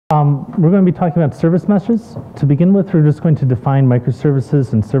We're going to be talking about service meshes. To begin with, we're just going to define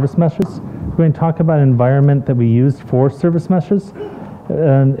microservices and service meshes. We're going to talk about an environment that we used for service meshes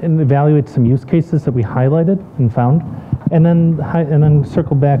and evaluate some use cases that we highlighted and found, and then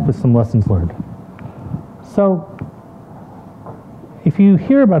circle back with some lessons learned. So, if you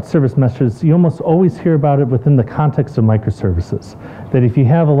hear about service meshes, you almost always hear about it within the context of microservices. That if you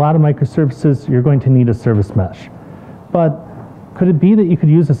have a lot of microservices, you're going to need a service mesh. But could it be that you could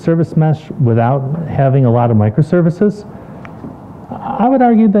use a service mesh without having a lot of microservices? I would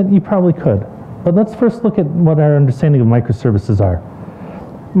argue that you probably could. But let's first look at what our understanding of microservices are.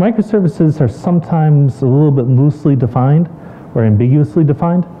 Microservices are sometimes a little bit loosely defined or ambiguously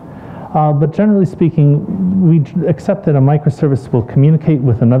defined. But generally speaking, we accept that a microservice will communicate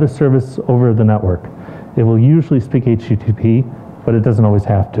with another service over the network. It will usually speak HTTP, but it doesn't always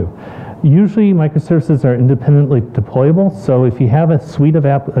have to. Usually, microservices are independently deployable. So if you have a suite of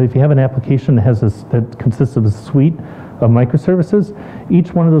if you have an application that consists of a suite of microservices,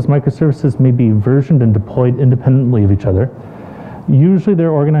 each one of those microservices may be versioned and deployed independently of each other. Usually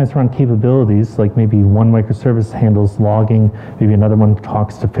they're organized around capabilities, like maybe one microservice handles logging, maybe another one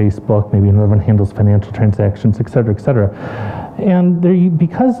talks to Facebook, maybe another one handles financial transactions, et cetera, et cetera. And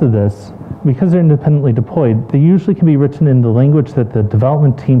because of this, because they're independently deployed, they usually can be written in the language that the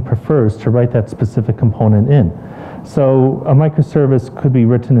development team prefers to write that specific component in. So a microservice could be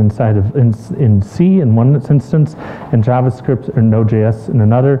written inside of in C in one instance, and JavaScript or Node.js in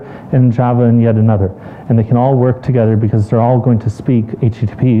another, and Java in yet another. And they can all work together because they're all going to speak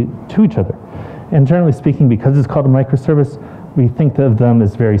HTTP to each other. And generally speaking, because it's called a microservice, we think of them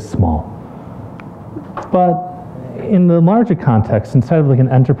as very small. But in the larger context, inside of like an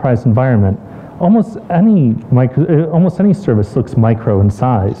enterprise environment, almost any service looks micro in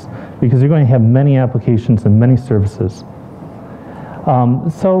size because you're going to have many applications and many services.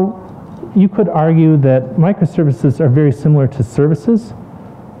 So you could argue that microservices are very similar to services,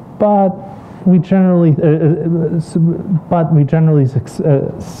 but we generally think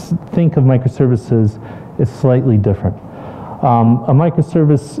of microservices as slightly different. A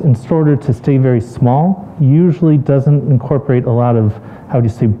microservice, in order to stay very small, usually doesn't incorporate a lot of, how do you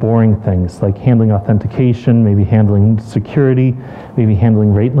say, boring things, like handling authentication, maybe handling security, maybe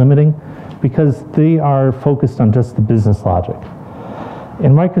handling rate limiting, because they are focused on just the business logic.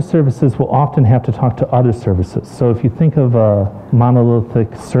 And microservices will often have to talk to other services. So if you think of a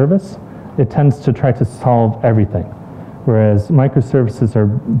monolithic service, it tends to try to solve everything, whereas microservices are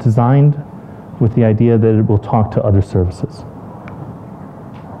designed with the idea that it will talk to other services.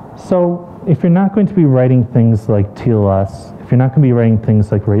 So if you're not going to be writing things like TLS, if you're not going to be writing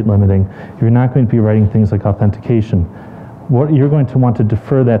things like rate limiting, if you're not going to be writing things like authentication, you're going to want to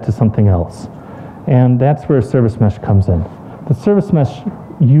defer that to something else. And that's where a service mesh comes in. The service mesh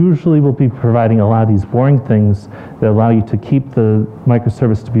usually will be providing a lot of these boring things that allow you to keep the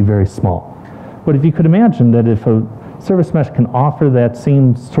microservice to be very small. But if you could imagine that if a service mesh can offer that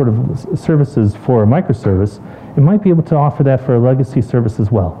same sort of services for a microservice, it might be able to offer that for a legacy service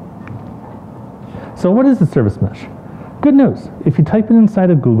as well. So what is the service mesh? Good news. If you type it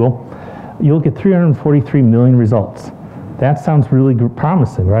inside of Google, you'll get 343 million results. That sounds really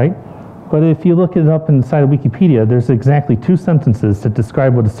promising, right? But if you look it up inside of Wikipedia, there's exactly 2 sentences that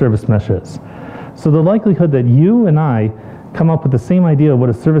describe what a service mesh is. So the likelihood that you and I come up with the same idea of what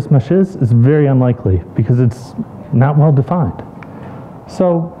a service mesh is very unlikely because it's not well defined.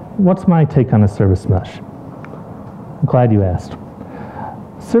 So what's my take on a service mesh? I'm glad you asked.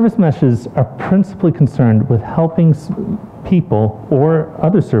 Service meshes are principally concerned with helping people or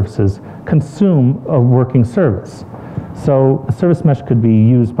other services consume a working service. So a service mesh could be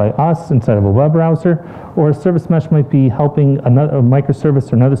used by us inside of a web browser, or a service mesh might be helping a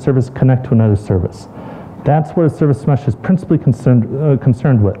microservice or another service connect to another service. That's what a service mesh is principally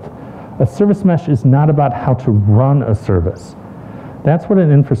concerned with. A service mesh is not about how to run a service. That's what an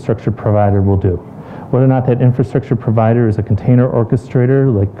infrastructure provider will do. Whether or not that infrastructure provider is a container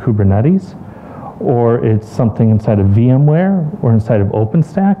orchestrator like Kubernetes, or it's something inside of VMware, or inside of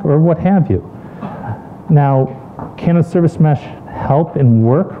OpenStack, or what have you. Now, can a service mesh help and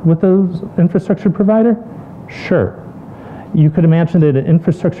work with the infrastructure provider? Sure. You could imagine that an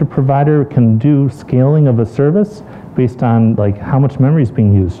infrastructure provider can do scaling of a service based on like how much memory is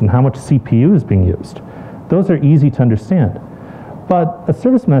being used and how much CPU is being used. Those are easy to understand. But a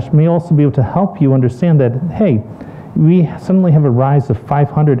service mesh may also be able to help you understand that, hey, we suddenly have a rise of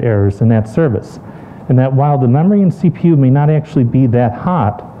 500 errors in that service. And that while the memory and CPU may not actually be that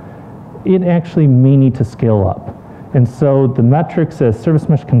hot, it actually may need to scale up. And so the metrics that service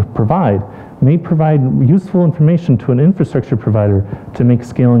mesh can provide may provide useful information to an infrastructure provider to make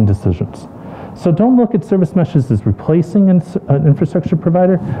scaling decisions. So don't look at service meshes as replacing an infrastructure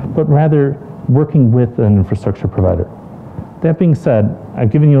provider, but rather working with an infrastructure provider. That being said,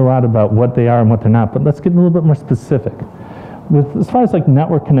 I've given you a lot about what they are and what they're not, but let's get a little bit more specific. As far as like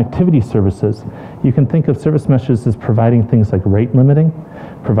network connectivity services, you can think of service meshes as providing things like rate limiting,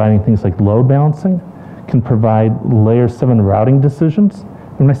 providing things like load balancing, can provide layer 7 routing decisions.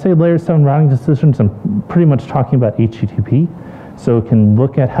 When I say layer 7 routing decisions, I'm pretty much talking about HTTP. So it can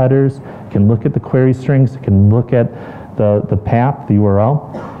look at headers, it can look at the query strings, it can look at the path, the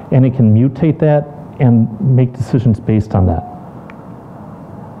URL, and it can mutate that and make decisions based on that.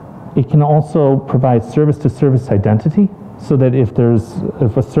 It can also provide service-to-service identity, so that if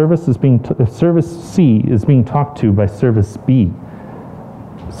a service is if service C is being talked to by service B,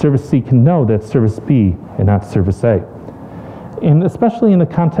 service C can know that's service B and not service A. And especially in the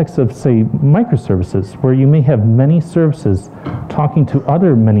context of, say, microservices, where you may have many services talking to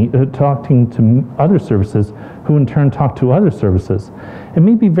other services, who in turn talk to other services. It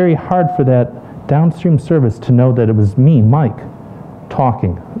may be very hard for that downstream service to know that it was me, Mike,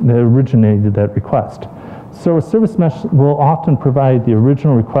 talking that originated that request. So a service mesh will often provide the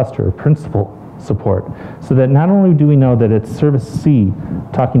original requester or principal support, so that not only do we know that it's service C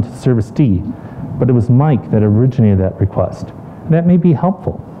talking to service D, but it was Mike that originated that request. That may be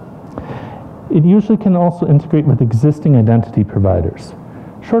helpful. It usually can also integrate with existing identity providers.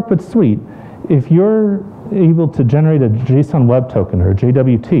 Short but sweet, if you're able to generate a JSON web token or a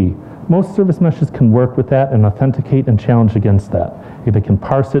JWT, most service meshes can work with that and authenticate and challenge against that. They can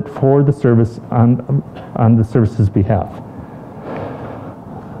parse it for the service on the service's behalf.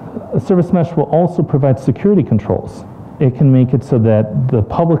 A service mesh will also provide security controls. It can make it so that the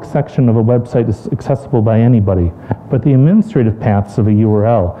public section of a website is accessible by anybody, but the administrative paths of a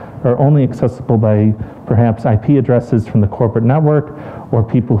URL are only accessible by perhaps IP addresses from the corporate network or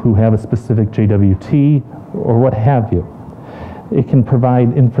people who have a specific JWT or what have you. It can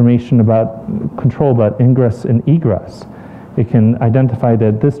provide information about control about ingress and egress. It can identify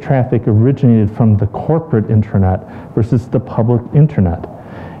that this traffic originated from the corporate intranet versus the public internet.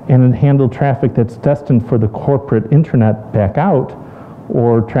 And it handle traffic that's destined for the corporate intranet back out,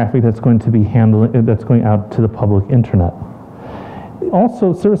 or traffic that's going to be that's going out to the public internet.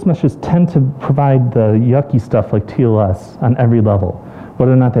 Also, service meshes tend to provide the yucky stuff like TLS on every level,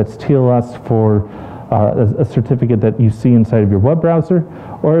 whether or not that's TLS for a certificate that you see inside of your web browser,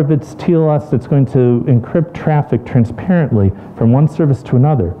 or if it's TLS that's going to encrypt traffic transparently from one service to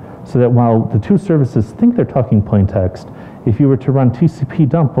another, so that while the two services think they're talking plain text, if you were to run TCP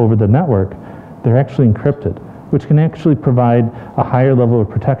dump over the network, they're actually encrypted, which can actually provide a higher level of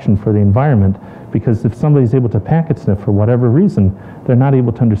protection for the environment, because if somebody's able to packet sniff for whatever reason, they're not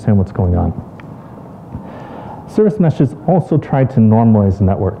able to understand what's going on. Service meshes also try to normalize the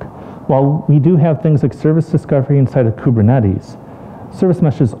network. While we do have things like service discovery inside of Kubernetes, service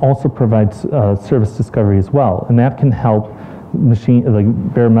meshes also provide service discovery as well, and that can help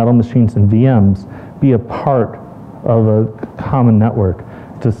like bare metal machines and VMs be a part of a common network,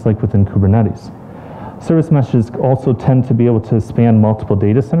 just like within Kubernetes. Service meshes also tend to be able to span multiple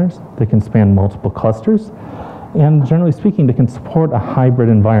data centers. They can span multiple clusters, and generally speaking, they can support a hybrid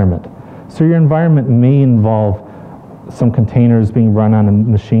environment. So your environment may involve some containers being run on a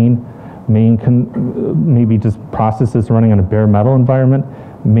machine, maybe just processes running on a bare metal environment,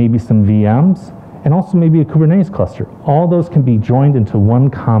 maybe some VMs, and also maybe a Kubernetes cluster. All those can be joined into one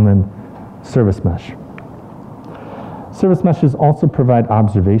common service mesh. Service meshes also provide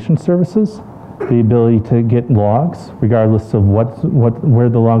observation services, the ability to get logs, regardless of where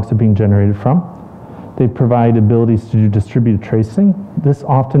the logs are being generated from. They provide abilities to do distributed tracing. This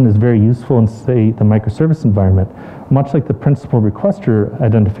often is very useful in, say, the microservice environment. Much like the principal requester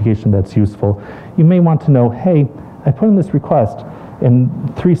identification that's useful, you may want to know, hey, I put in this request,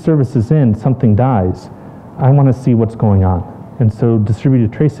 and 3 services in, something dies. I want to see what's going on. And so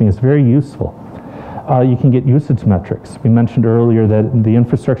distributed tracing is very useful. You can get usage metrics. We mentioned earlier that the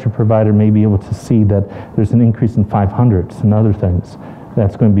infrastructure provider may be able to see that there's an increase in 500s and other things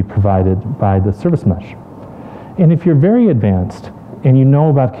that's going to be provided by the service mesh. And if you're very advanced and you know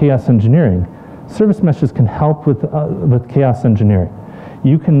about chaos engineering, service meshes can help with chaos engineering.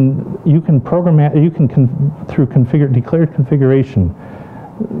 You can program, through declared configuration,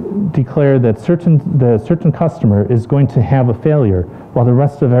 declare that the certain customer is going to have a failure while the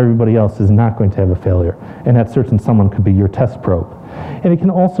rest of everybody else is not going to have a failure. And that certain someone could be your test probe. And it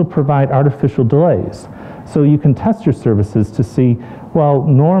can also provide artificial delays. So you can test your services to see, well,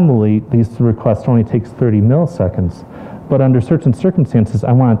 normally these requests only takes 30 milliseconds, But under certain circumstances,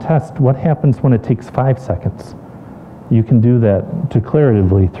 I want to test what happens when it takes 5 seconds. You can do that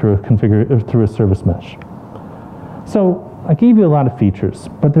declaratively through a service mesh. So I gave you a lot of features,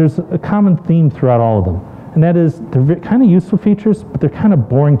 but there's a common theme throughout all of them. And that is, they're kind of useful features, but they're kind of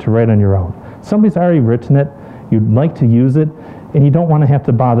boring to write on your own. Somebody's already written it, you'd like to use it, and you don't want to have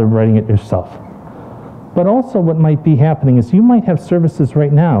to bother writing it yourself. But also what might be happening is you might have services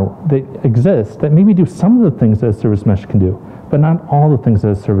right now that exist that maybe do some of the things that a service mesh can do, but not all the things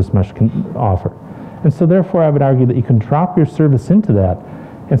that a service mesh can offer. And so therefore I would argue that you can drop your service into that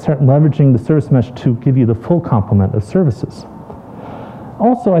and start leveraging the service mesh to give you the full complement of services.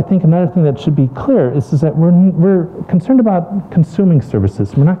 Also, I think another thing that should be clear is that we're concerned about consuming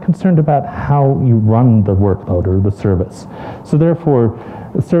services. We're not concerned about how you run the workload or the service. So therefore,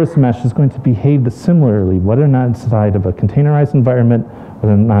 the service mesh is going to behave similarly, whether or not it's inside of a containerized environment,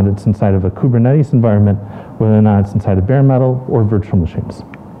 whether or not it's inside of a Kubernetes environment, whether or not it's inside of bare metal or virtual machines.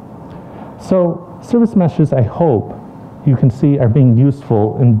 So service meshes, I hope you can see, are being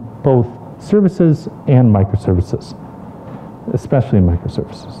useful in both services and microservices, especially in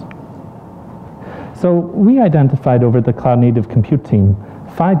microservices. So we identified over the Cloud Native Compute team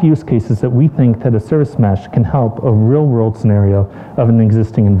 5 use cases that we think that a service mesh can help a real-world scenario of an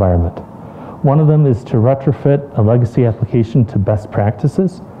existing environment. One of them is to retrofit a legacy application to best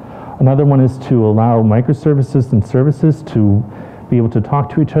practices. Another one is to allow microservices and services to be able to talk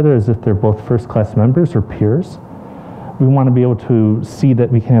to each other as if they're both first-class members or peers. We want to be able to see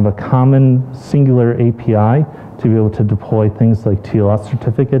that we can have a common singular API to be able to deploy things like TLS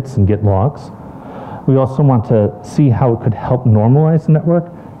certificates and get logs. We also want to see how it could help normalize the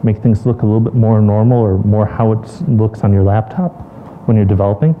network, make things look a little bit more normal or more how it looks on your laptop when you're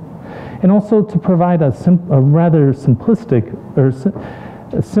developing. And also to provide a rather simplistic or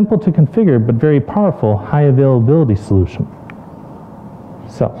simple to configure but very powerful high availability solution.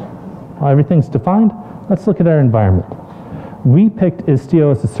 So everything's defined. Let's look at our environment. We picked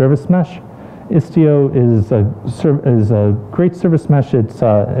Istio as a service mesh. Istio is a great service mesh.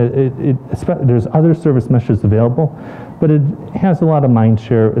 There's other service meshes available, but it has a lot of mind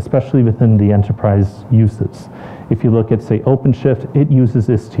share, especially within the enterprise uses. If you look at, say, OpenShift, it uses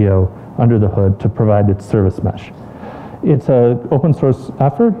Istio under the hood to provide its service mesh. It's an open source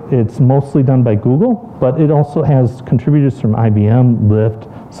effort. It's mostly done by Google, but it also has contributors from IBM,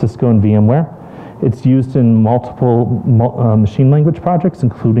 Lyft, Cisco, and VMware. It's used in multiple machine language projects,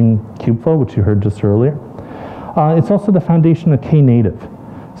 including Kubeflow, which you heard just earlier. It's also the foundation of Knative.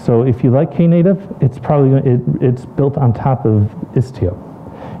 So if you like Knative, it's built on top of Istio,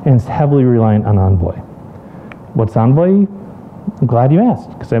 and it's heavily reliant on Envoy. What's Envoy? I'm glad you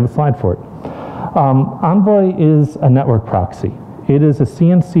asked, because I have a slide for it. Envoy is a network proxy. It is a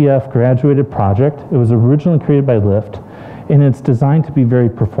CNCF graduated project. It was originally created by Lyft, and it's designed to be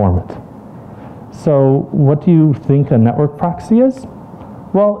very performant. So what do you think a network proxy is?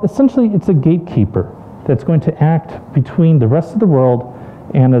 Well, essentially it's a gatekeeper that's going to act between the rest of the world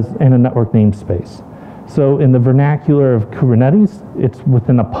and a network namespace. So in the vernacular of Kubernetes, it's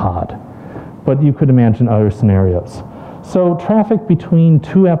within a pod, but you could imagine other scenarios. So traffic between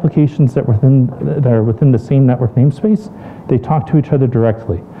 2 applications that are within the same network namespace, they talk to each other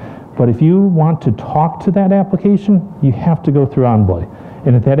directly. But if you want to talk to that application, you have to go through Envoy.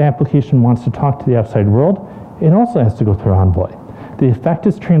 And if that application wants to talk to the outside world, it also has to go through Envoy. The effect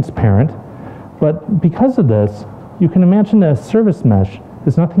is transparent, but because of this, you can imagine that a service mesh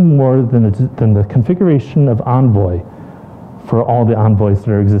is nothing more than the configuration of Envoy for all the envoys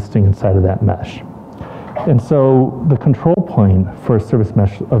that are existing inside of that mesh. And so the control plane for a service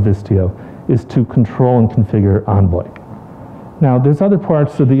mesh of Istio is to control and configure Envoy. Now, there's other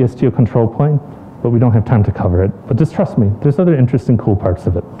parts of the Istio control plane, but we don't have time to cover it. But just trust me, there's other interesting, cool parts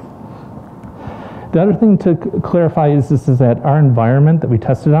of it. The other thing to clarify is that our environment that we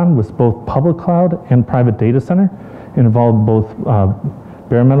tested on was both public cloud and private data center. It involved both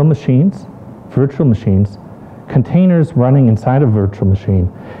bare metal machines, virtual machines, containers running inside a virtual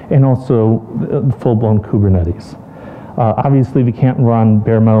machine, and also full-blown Kubernetes. Obviously, we can't run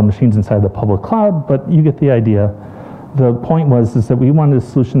bare metal machines inside the public cloud, but you get the idea. The point was that we wanted a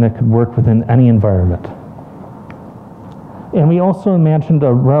solution that could work within any environment. And we also imagined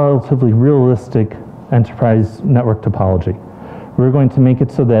a relatively realistic enterprise network topology. We're going to make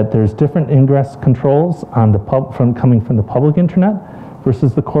it so that there's different ingress controls on coming from the public internet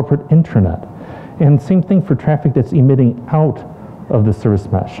versus the corporate intranet. And same thing for traffic that's emitting out of the service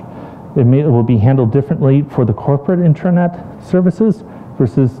mesh. It will be handled differently for the corporate intranet services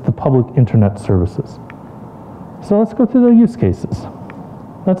versus the public internet services. So let's go through the use cases.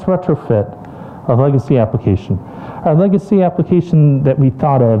 Let's retrofit a legacy application. Our legacy application that we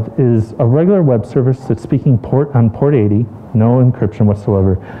thought of is a regular web service that's speaking on port 80, no encryption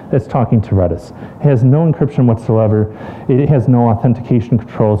whatsoever, that's talking to Redis. It has no encryption whatsoever. It has no authentication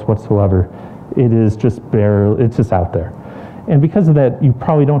controls whatsoever. It is just it's just out there. And because of that, you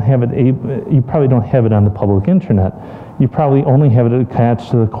probably don't have it on the public internet. You probably only have it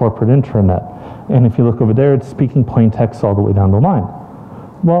attached to the corporate intranet. And if you look over there, it's speaking plain text all the way down the line.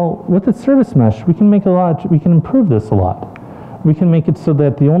 Well, with the service mesh, we can improve this a lot. We can make it so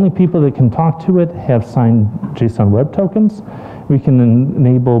that the only people that can talk to it have signed JSON web tokens. We can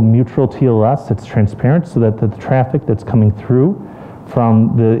enable mutual TLS that's transparent so that the traffic that's coming through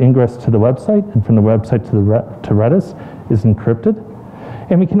from the ingress to the website and from the website to Redis is encrypted.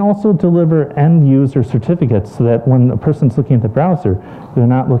 And we can also deliver end user certificates so that when a person's looking at the browser, they're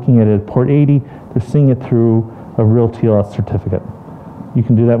not looking at it at port 80, they're seeing it through a real TLS certificate. You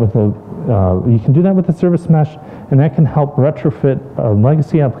can do that with the service mesh, and that can help retrofit a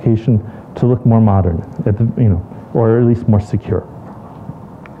legacy application to look more modern, or at least more secure.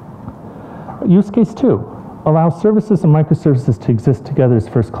 Use case 2, allow services and microservices to exist together as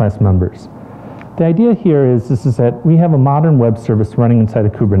first-class members. The idea here is that we have a modern web service running inside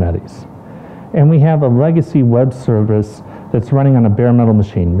of Kubernetes, and we have a legacy web service that's running on a bare metal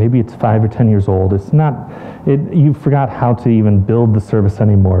machine. Maybe it's 5 or 10 years old. You forgot how to even build the service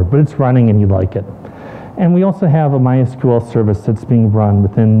anymore, but it's running and you like it. And we also have a MySQL service that's being run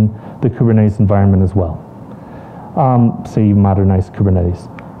within the Kubernetes environment as well. Say you modernize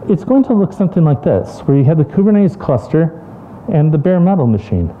Kubernetes. It's going to look something like this, where you have the Kubernetes cluster and the bare metal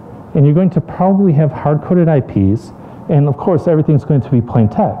machine. And you're going to probably have hard-coded IPs, and of course everything's going to be plain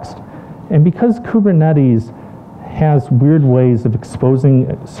text. And because Kubernetes has weird ways of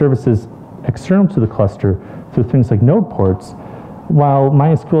exposing services external to the cluster through things like node ports, while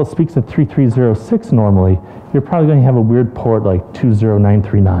MySQL speaks at 3306 normally, you're probably going to have a weird port like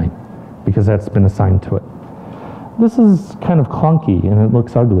 20939 because that's been assigned to it. This is kind of clunky and it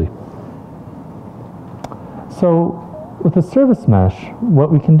looks ugly. So with the service mesh,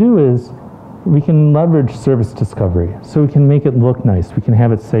 what we can do is we can leverage service discovery. So we can make it look nice. We can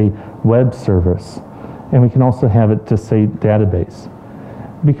have it say web service, and we can also have it just say database.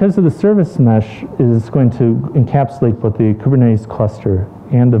 Because of the service mesh is going to encapsulate both the Kubernetes cluster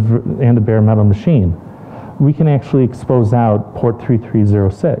and the bare metal machine, we can actually expose out port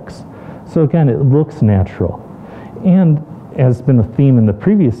 3306. So again, it looks natural. And as has been a theme in the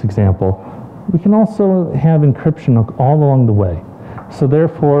previous example, we can also have encryption all along the way. So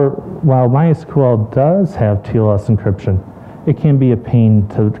therefore, while MySQL does have TLS encryption, it can be a pain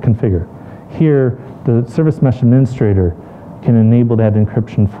to configure. Here, the service mesh administrator can enable that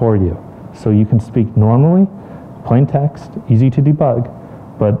encryption for you. So you can speak normally, plain text, easy to debug,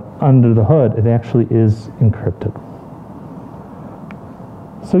 but under the hood, it actually is encrypted.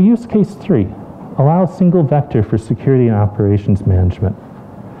 So use case 3, allow a single vector for security and operations management.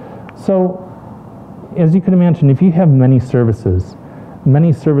 So as you can imagine, if you have many services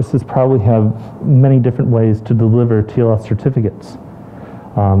probably have many different ways to deliver TLS certificates.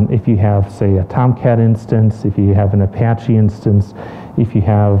 If you have, say, a Tomcat instance, if you have an Apache instance, if you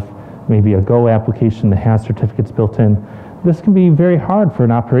have maybe a Go application that has certificates built in, this can be very hard for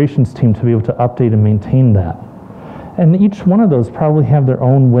an operations team to be able to update and maintain that. And each one of those probably have their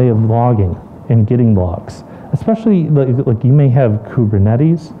own way of logging and getting logs. Especially, like you may have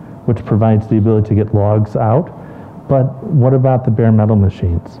Kubernetes, which provides the ability to get logs out, but what about the bare metal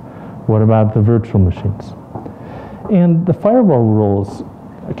machines? What about the virtual machines? And the firewall rules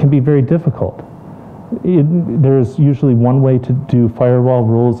can be very difficult. There's usually one way to do firewall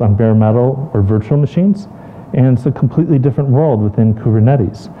rules on bare metal or virtual machines, and it's a completely different world within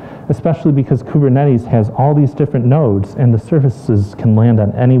Kubernetes, especially because Kubernetes has all these different nodes, and the services can land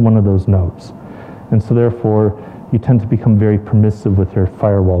on any one of those nodes. And so therefore, you tend to become very permissive with your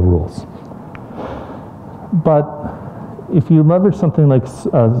firewall rules. But if you leverage something like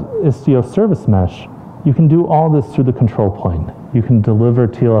Istio service mesh, you can do all this through the control plane. You can deliver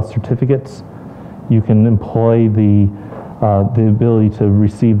TLS certificates. You can employ the ability to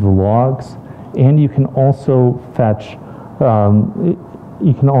receive the logs, and you can also fetch.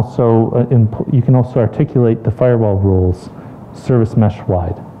 You can also articulate the firewall rules service mesh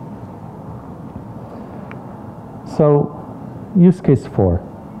wide. So, use case 4,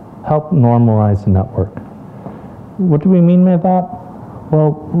 help normalize the network. What do we mean by that?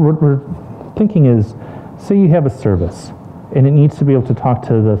 Well, what we're thinking is, say you have a service, and it needs to be able to talk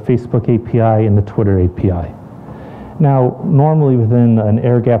to the Facebook API and the Twitter API. Now, normally within an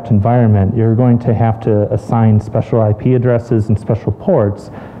air-gapped environment, you're going to have to assign special IP addresses and special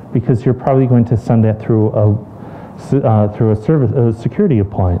ports because you're probably going to send that through through a security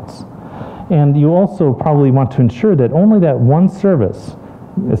appliance. And you also probably want to ensure that only that one service,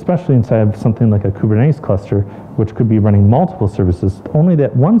 especially inside of something like a Kubernetes cluster, which could be running multiple services, only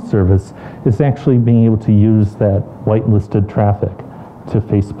that one service is actually being able to use that whitelisted traffic to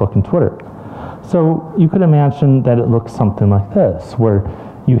Facebook and Twitter. So you could imagine that it looks something like this, where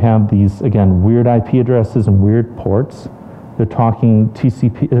you have these, again, weird IP addresses and weird ports. They're talking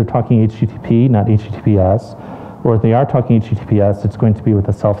TCP, they're talking HTTP, not HTTPS. Or if they are talking HTTPS, it's going to be with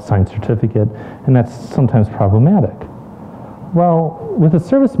a self-signed certificate, and that's sometimes problematic. Well, with a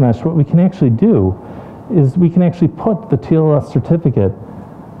service mesh, what we can actually do is we can actually put the TLS certificate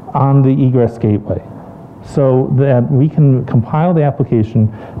on the egress gateway so that we can compile the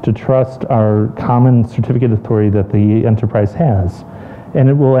application to trust our common certificate authority that the enterprise has, and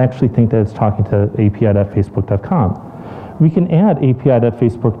it will actually think that it's talking to api.facebook.com. We can add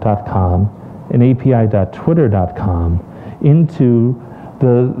api.facebook.com and api.twitter.com into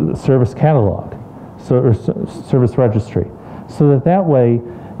the service catalog, or service registry, so that way,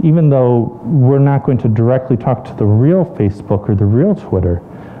 even though we're not going to directly talk to the real Facebook or the real Twitter,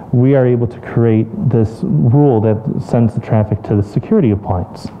 we are able to create this rule that sends the traffic to the security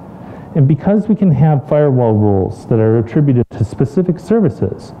appliance. And because we can have firewall rules that are attributed to specific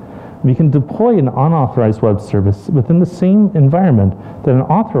services, we can deploy an unauthorized web service within the same environment that an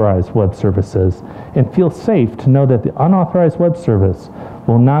authorized web service is, and feel safe to know that the unauthorized web service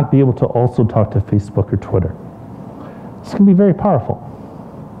will not be able to also talk to Facebook or Twitter. This can be very powerful.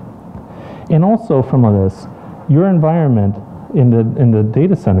 And also from all this, your environment in the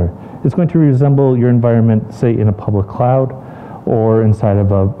data center is going to resemble your environment, say, in a public cloud or inside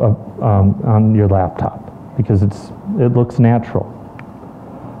of on your laptop, because it looks natural.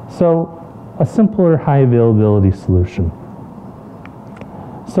 So a simpler high availability solution.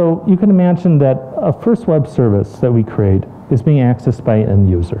 So you can imagine that a first web service that we create is being accessed by an end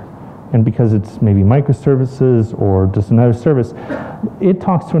user. And because it's maybe microservices or just another service, it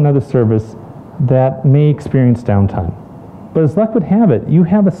talks to another service that may experience downtime. But as luck would have it, you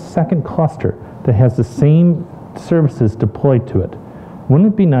have a second cluster that has the same services deployed to it.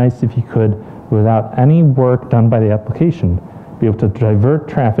 Wouldn't it be nice if you could, without any work done by the application, be able to divert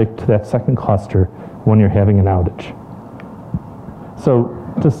traffic to that second cluster when you're having an outage? So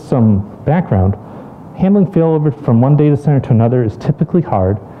just some background, handling failover from one data center to another is typically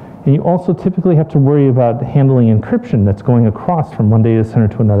hard, and you also typically have to worry about handling encryption that's going across from one data center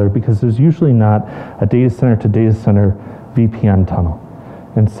to another, because there's usually not a data center to data center VPN tunnel.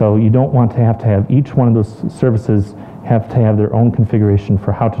 And so you don't want to have each one of those services have to have their own configuration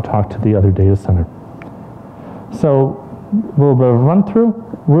for how to talk to the other data center. So a little bit of a run through.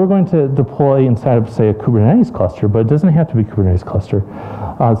 We're going to deploy inside of, say, a Kubernetes cluster, but it doesn't have to be a Kubernetes cluster.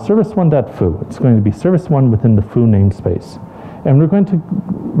 Service1.foo. It's going to be service1 within the foo namespace. And we're going to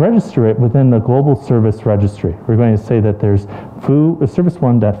register it within the global service registry. We're going to say that there's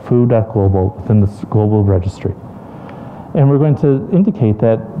service1.foo.global within this global registry. And we're going to indicate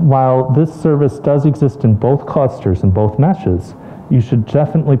that while this service does exist in both clusters and both meshes, you should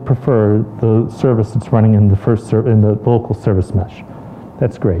definitely prefer the service that's running in the in the local service mesh.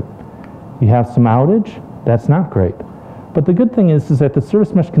 That's great. You have some outage, that's not great. But the good thing is that the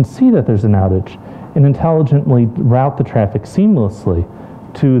service mesh can see that there's an outage and intelligently route the traffic seamlessly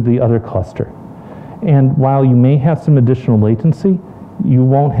to the other cluster. And while you may have some additional latency, you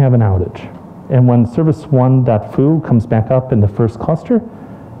won't have an outage. And when service1.foo comes back up in the first cluster,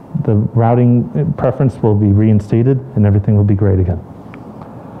 the routing preference will be reinstated and everything will be great again.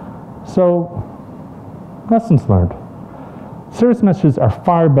 So, lessons learned. Service meshes are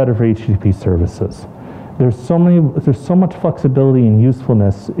far better for HTTP services. There's so much flexibility and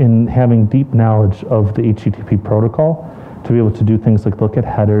usefulness in having deep knowledge of the HTTP protocol to be able to do things like look at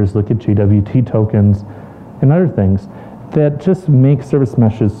headers, look at JWT tokens, and other things that just make service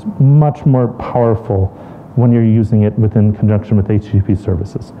meshes much more powerful when you're using it in conjunction with HTTP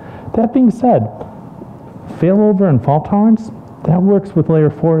services. That being said, failover and fault tolerance, that works with layer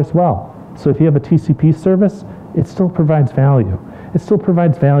 4 as well. So if you have a TCP service, it still provides value. It still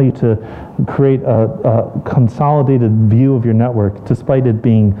provides value to create a consolidated view of your network despite it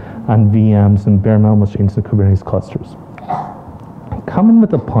being on VMs and bare metal machines and Kubernetes clusters. Come in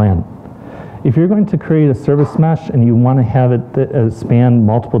with a plan. If you're going to create a service mesh and you want to have it span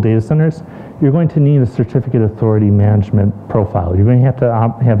multiple data centers, you're going to need a certificate authority management profile. You're going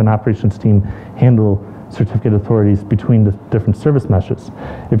to have an operations team handle certificate authorities between the different service meshes.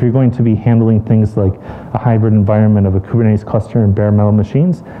 If you're going to be handling things like a hybrid environment of a Kubernetes cluster and bare metal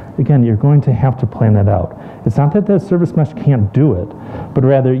machines, again, you're going to have to plan that out. It's not that the service mesh can't do it, but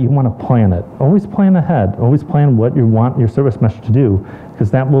rather you want to plan it. Always plan ahead. Always plan what you want your service mesh to do,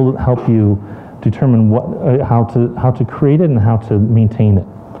 because that will help you determine how to create it and how to maintain it.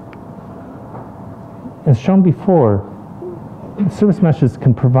 As shown before, service meshes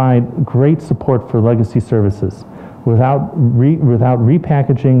can provide great support for legacy services without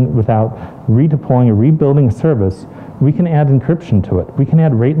repackaging, without redeploying or rebuilding a service. We can add encryption to it. We can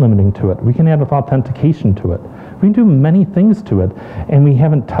add rate limiting to it. We can add authentication to it. We can do many things to it, and we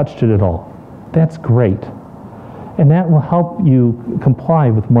haven't touched it at all. That's great. And that will help you comply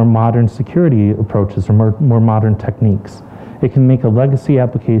with more modern security approaches or more modern techniques. It can make a legacy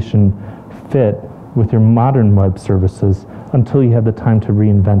application fit with your modern web services until you have the time to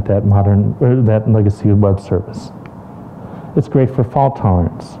reinvent that legacy web service. It's great for fault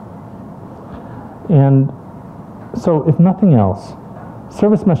tolerance. And so if nothing else,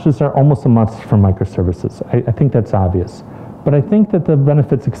 service meshes are almost a must for microservices. I think that's obvious. But I think that the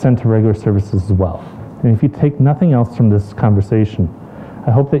benefits extend to regular services as well. And if you take nothing else from this conversation,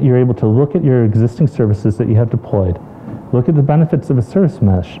 I hope that you're able to look at your existing services that you have deployed, look at the benefits of a service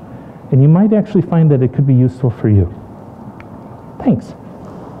mesh, and you might actually find that it could be useful for you. Thanks.